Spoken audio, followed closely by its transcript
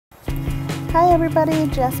Hi everybody,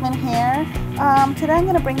 Jasmine here. Today I'm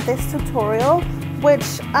going to bring this tutorial,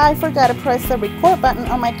 which I forgot to press the record button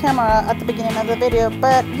on my camera at the beginning of the video,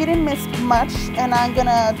 but you didn't miss much and I'm going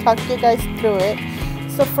to talk you guys through it.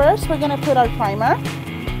 So first we're going to put our primer,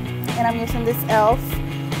 and I'm using this e.l.f.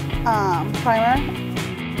 primer.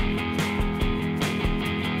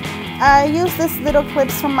 I use these little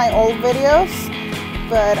clips from my old videos,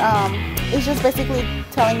 but it's just basically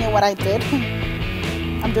telling you what I did.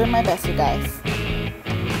 I'm doing my best, you guys.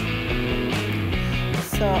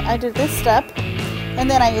 So I did this step, and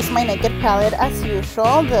then I used my Naked palette as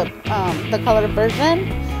usual, the color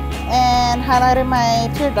version, and highlighted my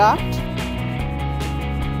tear duct.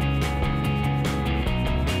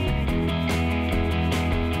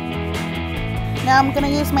 Now I'm going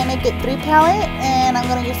to use my Naked 3 palette, and I'm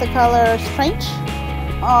going to use the color Strange.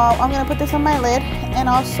 I'm going to put this on my lid and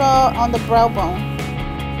also on the brow bone.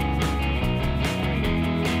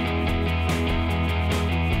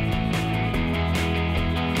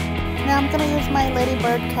 Now I'm going to use my Lady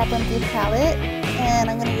Bird Cap and Dew palette, and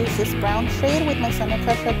I'm going to use this brown shade with my Center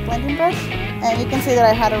Touch blending brush. And you can see that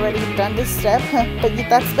I had already done this step, but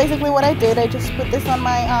that's basically what I did. I just put this on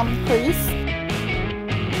my crease.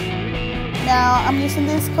 Now I'm using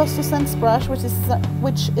this Coast to Sense brush,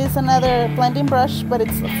 which is another blending brush, but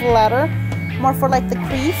it's flatter, more for like the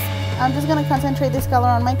crease. I'm just going to concentrate this color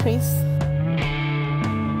on my crease.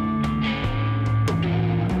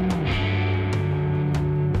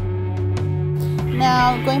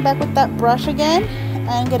 Now going back with that brush again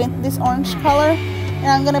and getting this orange color, and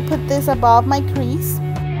I'm going to put this above my crease.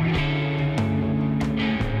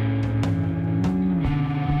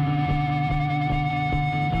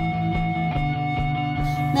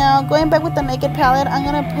 Now going back with the Naked palette, I'm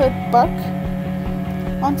going to put Buck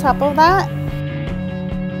on top of that.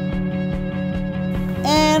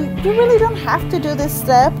 And you really don't have to do this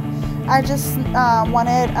step. I just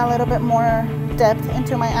wanted a little bit more depth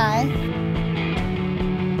into my eye.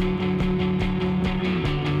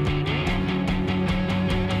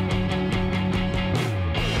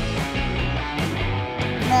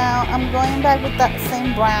 Now I'm going back with that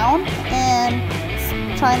same brown and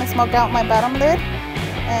trying to smoke out my bottom lid,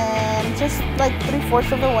 and just like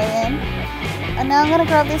 3/4 of the way in. And now I'm gonna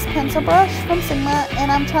grab this pencil brush from Sigma, and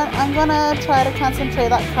I'm gonna try to concentrate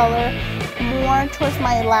that color more towards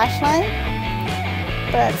my lash line.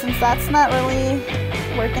 But since that's not really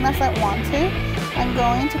working as I want to, I'm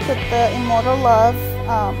going to put the Immortal Love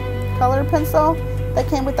color pencil that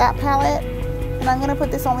came with that palette, and I'm gonna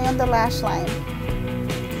put this only on the lash line.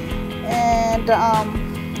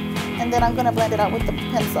 And then I'm gonna blend it out with the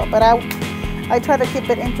pencil. But I try to keep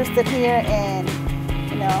it interested here and,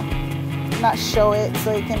 you know, not show it,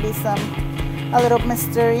 so it can be a little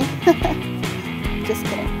mystery. Just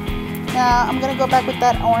kidding. Now I'm gonna go back with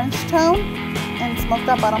that orange tone and smoke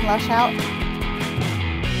that bottom lash out.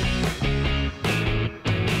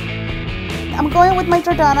 I'm going with my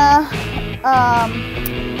Jordana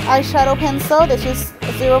eyeshadow pencil. This is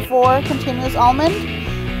 04 Continuous Almond,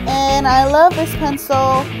 and I love this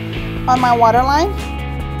pencil on my waterline.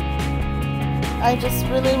 I just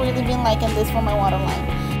really been liking this for my waterline.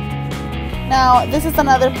 Now this is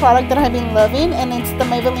another product that I've been loving, and it's the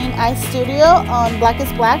Maybelline Eye Studio on Black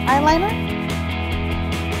is Black eyeliner.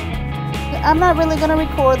 I'm not really gonna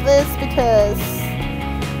record this because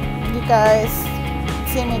you guys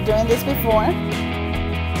see me doing this before.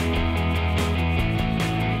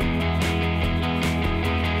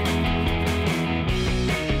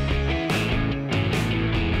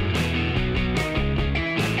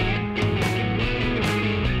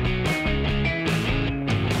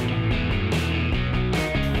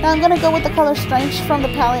 Now I'm going to go with the color Strange from the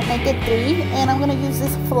palette Naked 3, and I'm going to use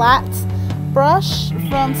this flat brush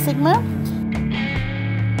from Sigma.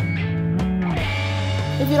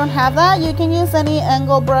 If you don't have that, you can use any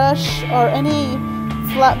angle brush or any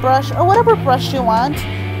flat brush or whatever brush you want.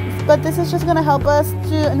 But this is just going to help us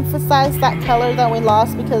to emphasize that color that we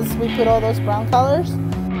lost because we put all those brown colors.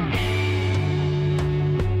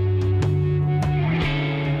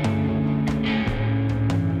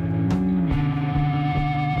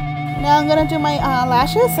 Now I'm going to do my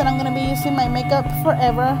lashes, and I'm going to be using my Makeup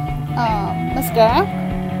Forever mascara.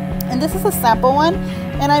 And this is a sample one,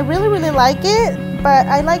 and I really like it, but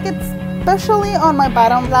I like it especially on my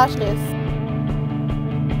bottom lashes.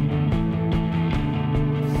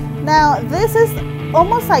 Now this is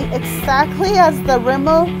almost like exactly as the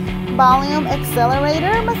Rimmel Volume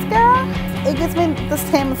Accelerator mascara. It gives me the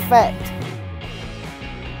same effect.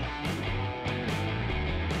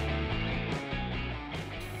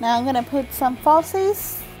 Now I'm going to put some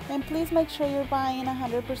falsies And please make sure you're buying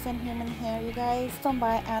 100% human hair, you guys. Don't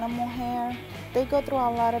buy animal hair. They go through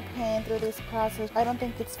a lot of pain through this process. I don't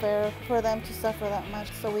think it's fair for them to suffer that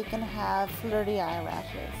much so we can have flirty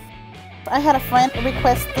eyelashes. I had a friend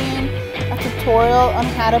requesting a tutorial on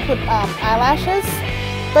how to put eyelashes,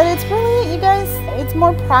 but it's really, you guys, it's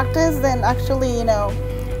more practice than actually, you know,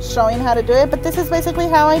 showing how to do it. But this is basically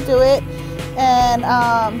how I do it.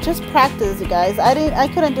 And just practice, you guys. I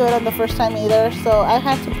couldn't do it on the first time either, so I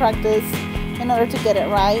had to practice in order to get it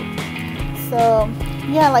right. So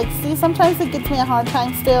yeah, like, see, sometimes it gives me a hard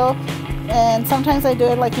time still, and sometimes I do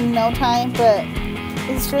it like in no time, but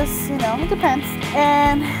it's just, you know, it depends.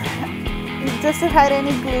 And just to hide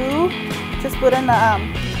any glue, just put in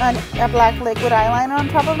a black liquid eyeliner on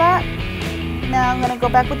top of that. Now I'm gonna go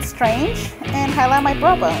back with Strange and highlight my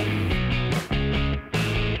brow bone.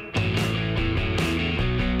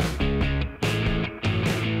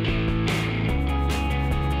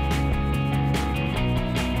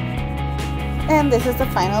 And this is the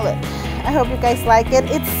final look. I hope you guys like it.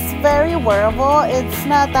 It's very wearable. It's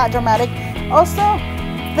not that dramatic. Also,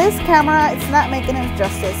 this camera, it's not making it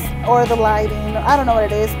justice, or the lighting, I don't know what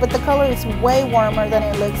it is, but the color is way warmer than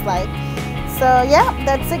it looks like. So yeah,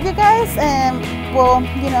 that's it, you guys. And well,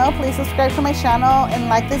 you know, please subscribe to my channel and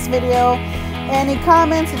like this video. Any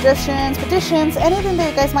comments, suggestions, petitions, anything that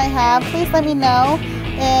you guys might have, please let me know,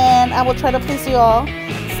 and I will try to please you all.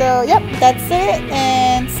 So yep, that's it,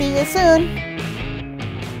 and see you soon.